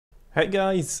Hey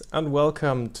guys, and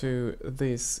welcome to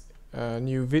this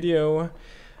new video.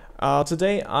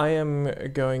 Today I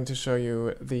am going to show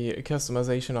you the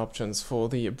customization options for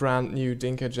the brand new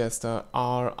Dinka Jester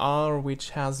RR, which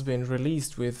has been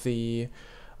released with the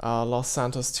Los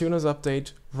Santos Tuners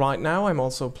update. Right now I'm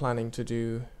also planning to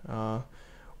do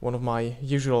one of my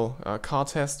usual car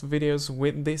test videos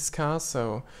with this car,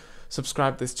 so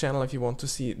subscribe this channel if you want to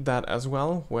see that as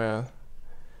well, where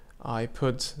I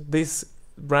put this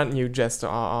brand new Jester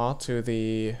RR to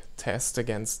the test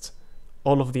against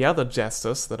all of the other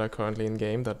Jesters that are currently in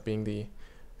game, that being the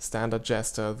standard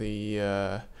Jester,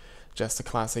 the Jester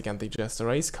Classic and the Jester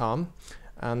Race car.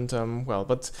 And well,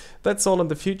 but that's all in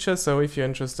the future, so if you're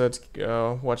interested,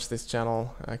 watch this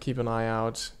channel, keep an eye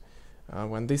out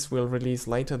when this will release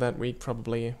later that week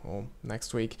probably, or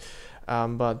next week.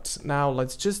 But now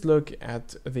let's just look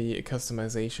at the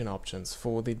customization options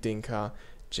for the Dinka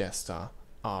Jester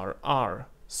RR.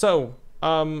 So,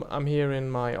 I'm here in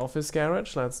my office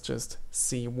garage. Let's just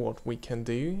see what we can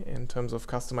do in terms of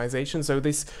customization. So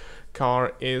this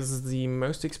car is the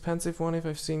most expensive one, if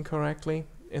I've seen correctly,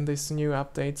 in this new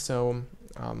update. So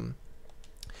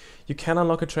you can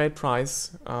unlock a trade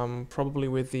price, probably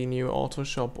with the new auto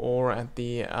shop or at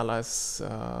the LS,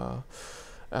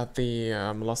 at the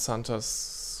Los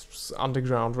Santos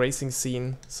underground racing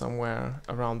scene, somewhere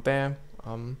around there.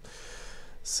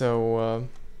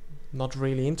 Not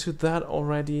really into that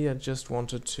already. I just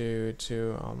wanted to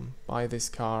buy this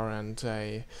car and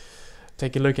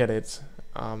take a look at it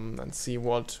and see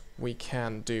what we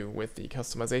can do with the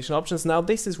customization options. Now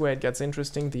this is where it gets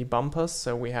interesting, the bumpers.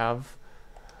 So we have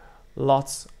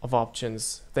lots of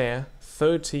options there,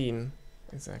 13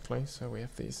 exactly. So we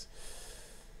have these.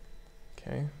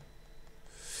 Okay.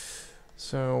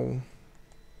 So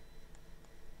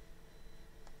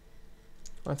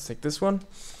let's take this one.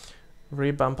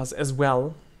 Rear bumpers as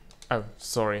well. Oh,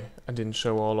 sorry, I didn't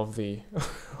show all of the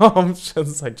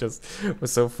options. I just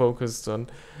was so focused on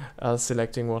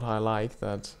selecting what I like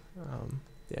that,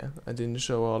 yeah, I didn't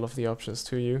show all of the options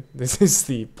to you. This is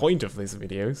the point of this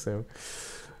video, so...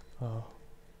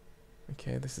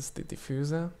 okay, this is the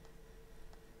diffuser.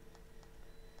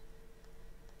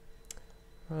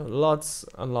 Lots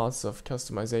and lots of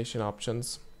customization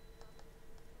options.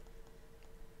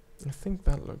 I think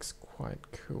that looks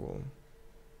quite cool.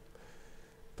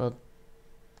 But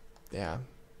yeah,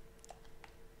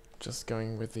 just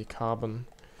going with the carbon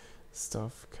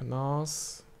stuff.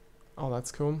 Canals. Oh,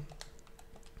 that's cool.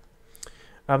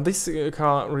 This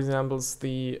car resembles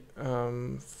the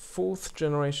 4th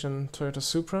generation Toyota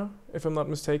Supra, if I'm not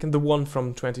mistaken, the one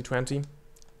from 2020,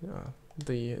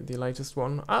 the latest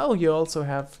one. Oh, you also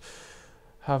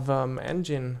have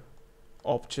engine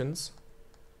options.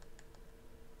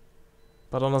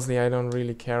 But honestly, I don't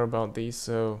really care about these,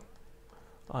 so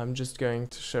I'm just going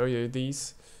to show you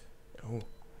these. Oh,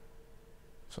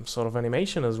 some sort of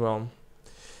animation as well.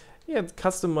 Yeah,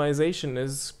 customization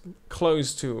is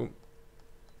close to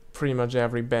pretty much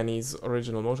every Benny's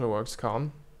original Motorworks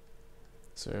car.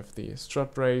 So you have the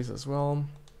strut brace as well.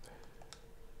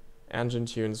 Engine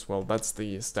tunes, well, that's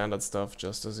the standard stuff,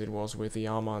 just as it was with the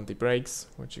armor and the brakes,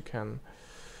 which you can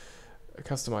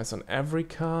customize on every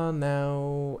car.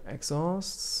 Now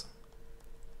exhausts.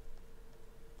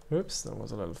 Oops, that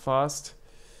was a little fast.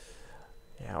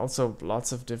 Yeah, also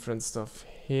lots of different stuff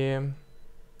here.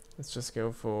 Let's just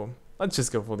go for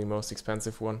the most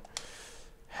expensive one.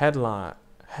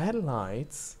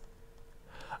 Headlights.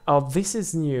 Oh, this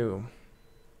is new.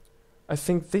 I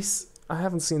think this, I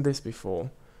haven't seen this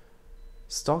before.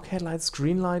 Stock headlights,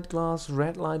 green light glass,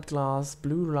 red light glass,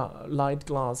 blue light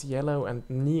glass, yellow, and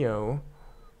neo.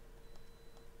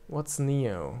 What's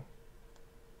neo?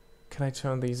 Can I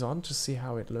turn these on to see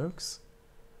how it looks?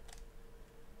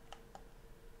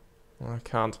 I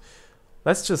can't.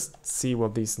 Let's just see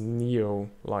what these neo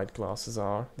light glasses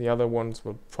are. The other ones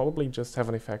will probably just have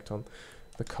an effect on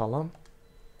the color.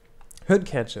 Hood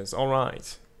catches,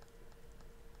 alright.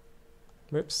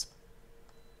 Whoops.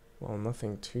 Well,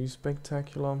 nothing too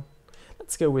spectacular.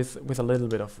 Let's go with a little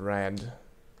bit of red.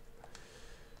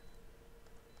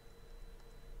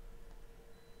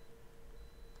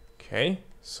 Okay,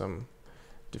 some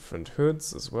different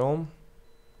hoods as well.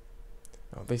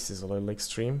 Oh, this is a little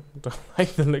extreme. Don't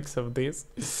like the looks of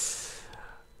this.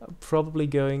 I'm probably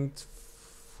going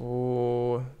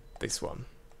for this one.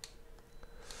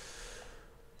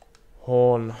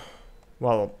 Horn.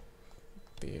 Well,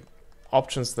 the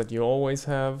options that you always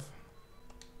have.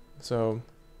 So,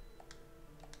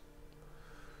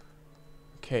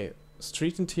 okay,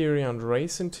 street interior and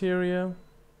race interior.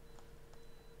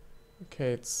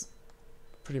 Okay, it's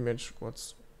pretty much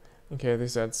what's Okay,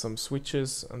 this adds some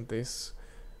switches, and this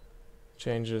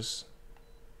changes.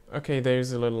 Okay,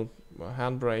 there's a little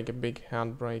handbrake, a big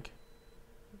handbrake.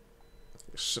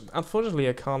 Unfortunately,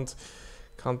 I can't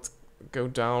go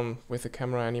down with the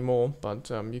camera anymore, but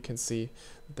you can see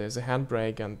there's a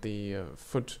handbrake and the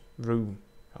foot room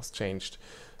has changed.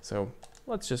 So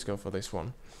let's just go for this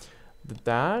one. The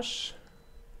dash.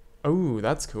 Oh,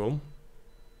 that's cool.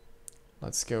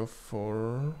 Let's go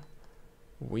for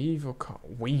weave or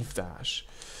weave dash.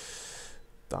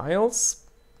 Dials.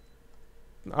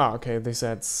 Ah, okay, this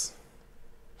adds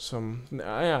some.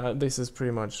 Yeah, this is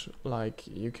pretty much like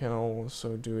you can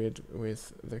also do it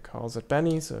with the cars at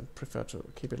Benny's. So I prefer to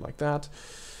keep it like that.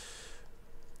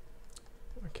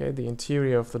 Okay, the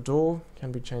interior of the door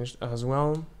can be changed as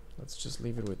well. Let's just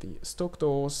leave it with the stock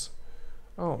doors.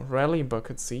 Oh, rally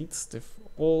bucket seats.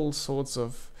 All sorts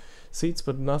of seats,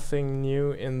 but nothing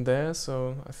new in there.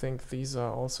 So I think these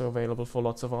are also available for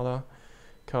lots of other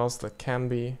cars that can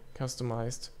be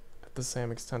customized at the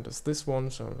same extent as this one.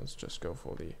 So let's just go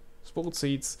for the sport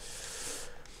seats.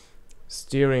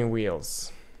 Steering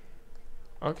wheels.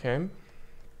 Okay,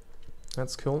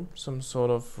 that's cool. Some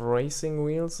sort of racing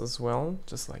wheels as well,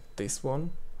 just like this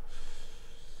one.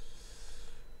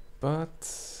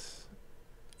 But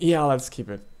yeah, let's keep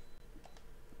it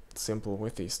simple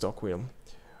with the stock wheel.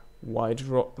 Wide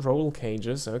roll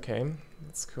cages. Okay,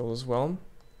 that's cool as well.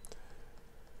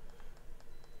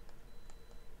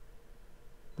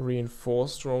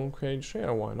 Reinforced roll cage.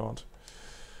 Yeah, why not?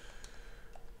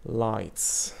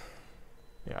 Lights.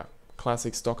 Yeah,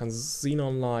 classic stock and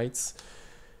xenon lights.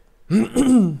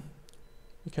 You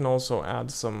can also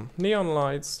add some neon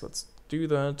lights. Let's do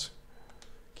that.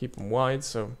 Keep them wide,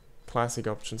 so classic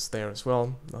options there as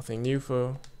well. Nothing new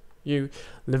for you.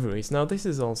 Liveries. Now this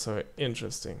is also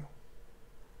interesting.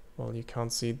 Well, you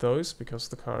can't see those because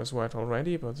the car is white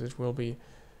already, but it will be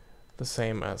the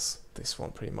same as this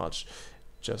one pretty much.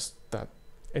 Just that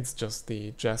it's just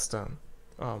the Jester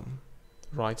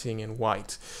writing in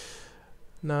white.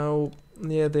 Now,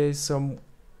 yeah, there's some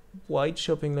white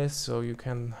shopping list, so you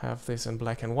can have this in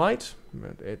black and white,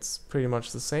 but it's pretty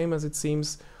much the same as it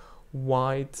seems.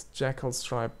 White jackal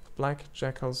stripe, black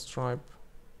jackal stripe.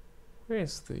 Where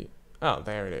is the... Oh,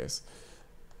 there it is.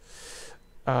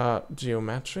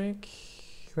 Geometric.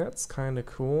 That's kind of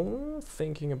cool.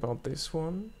 Thinking about this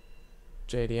one.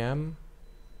 JDM.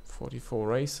 44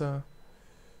 racer.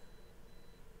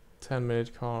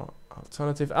 10-minute car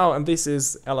alternative. Oh, and this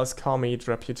is LS Car Meet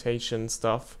reputation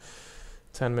stuff.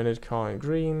 10-minute car in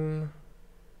green.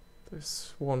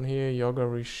 This one here, Yoga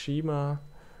Rishima.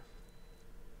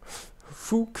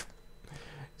 Fook.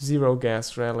 Zero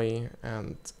gas rally,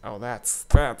 and oh, that's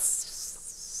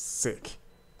sick.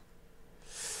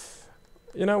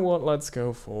 You know what? Let's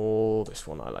go for this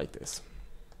one. I like this.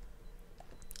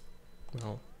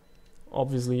 Well,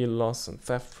 obviously loss and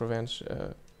theft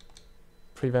prevention.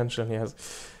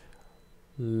 Yes.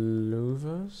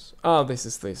 Louvers. Ah, this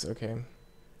is this. Okay.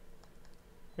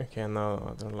 Okay,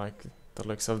 no, I don't like the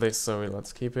looks of this, so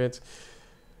let's keep it.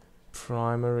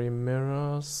 Primary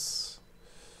mirrors.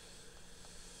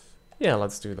 Yeah,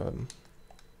 let's do them.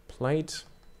 Plate,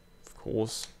 of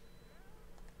course.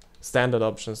 Standard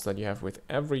options that you have with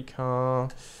every car.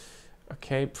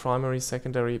 Okay, primary,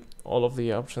 secondary, all of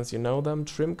the options, you know them.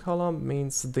 Trim color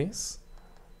means this.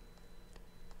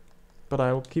 But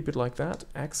I will keep it like that.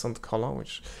 Accent color,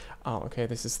 which... Oh, okay,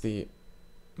 this is the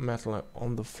metal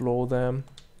on the floor there.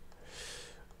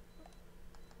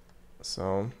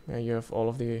 So, yeah, you have all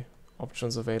of the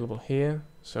options available here.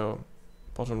 So,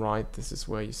 bottom right, this is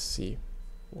where you see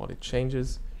what it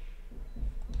changes.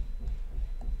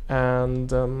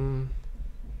 And,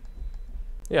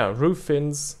 yeah, roof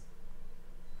fins.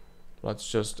 Let's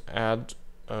just add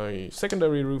a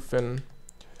secondary roof fin.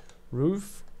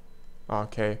 Roof.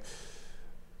 Okay.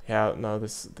 Yeah, no,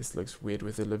 this looks weird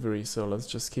with the livery, so let's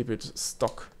just keep it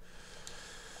stock.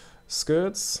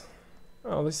 Skirts.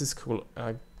 Oh, this is cool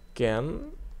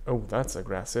again. Oh, that's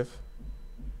aggressive.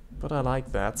 But I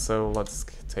like that, so let's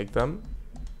take them.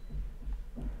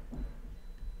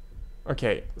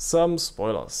 Okay, some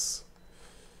spoilers.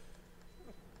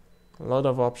 A lot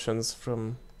of options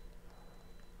from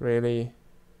really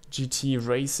GT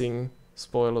racing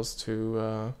spoilers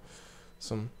to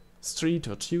some street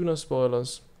or tuner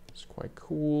spoilers. It's quite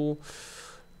cool.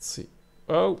 Let's see.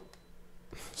 Oh,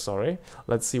 sorry.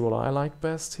 Let's see what I like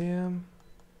best here.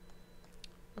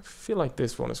 I feel like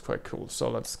this one is quite cool, so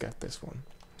let's get this one.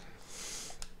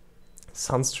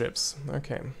 Sun strips.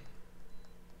 Okay.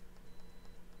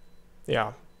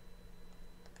 Yeah.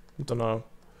 Don't know.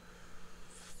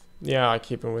 Yeah, I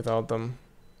keep them without them.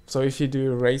 So if you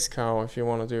do a race car, or if you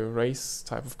want to do a race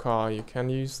type of car, you can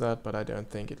use that, but I don't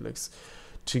think it looks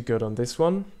too good on this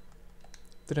one.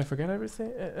 Did I forget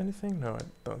everything? Anything? No, I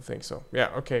don't think so. Yeah,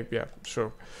 okay, yeah,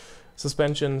 sure.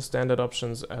 Suspension, standard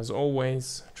options as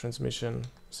always. Transmission,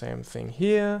 same thing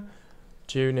here.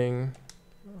 Tuning,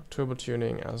 turbo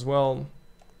tuning as well.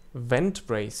 Vent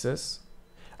braces.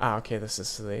 Ah, okay, this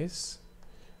is this.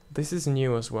 This is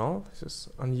new as well. This is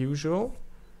unusual.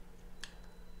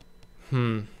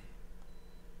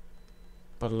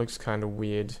 But it looks kind of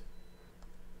weird.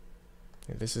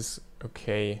 Yeah, this is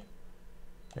okay.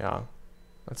 Yeah,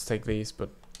 let's take these, but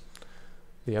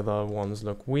the other ones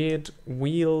look weird.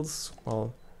 Wheels,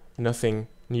 well, nothing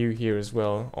new here as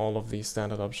well. All of these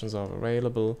standard options are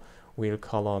available. Wheel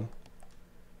color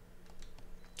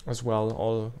as well,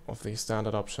 all of these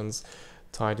standard options.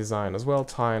 Tire design as well,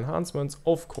 tire enhancements.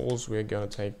 Of course, we're gonna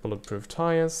take bulletproof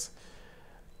tires.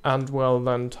 And well,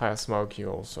 then tire smoke, you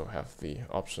also have the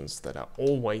options that are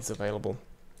always available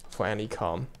for any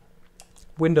car.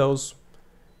 Windows,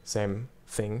 same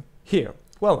thing here.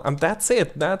 Well, and that's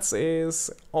it. That is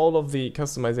all of the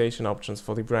customization options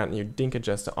for the brand new Dinka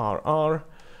Jester RR.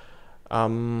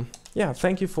 Yeah,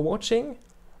 thank you for watching.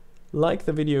 Like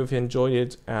the video if you enjoyed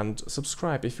it, and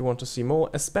subscribe if you want to see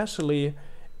more, especially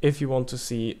if you want to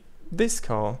see this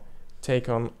car take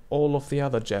on all of the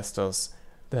other Jesters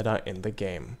that are in the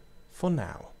game for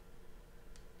now.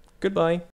 Goodbye.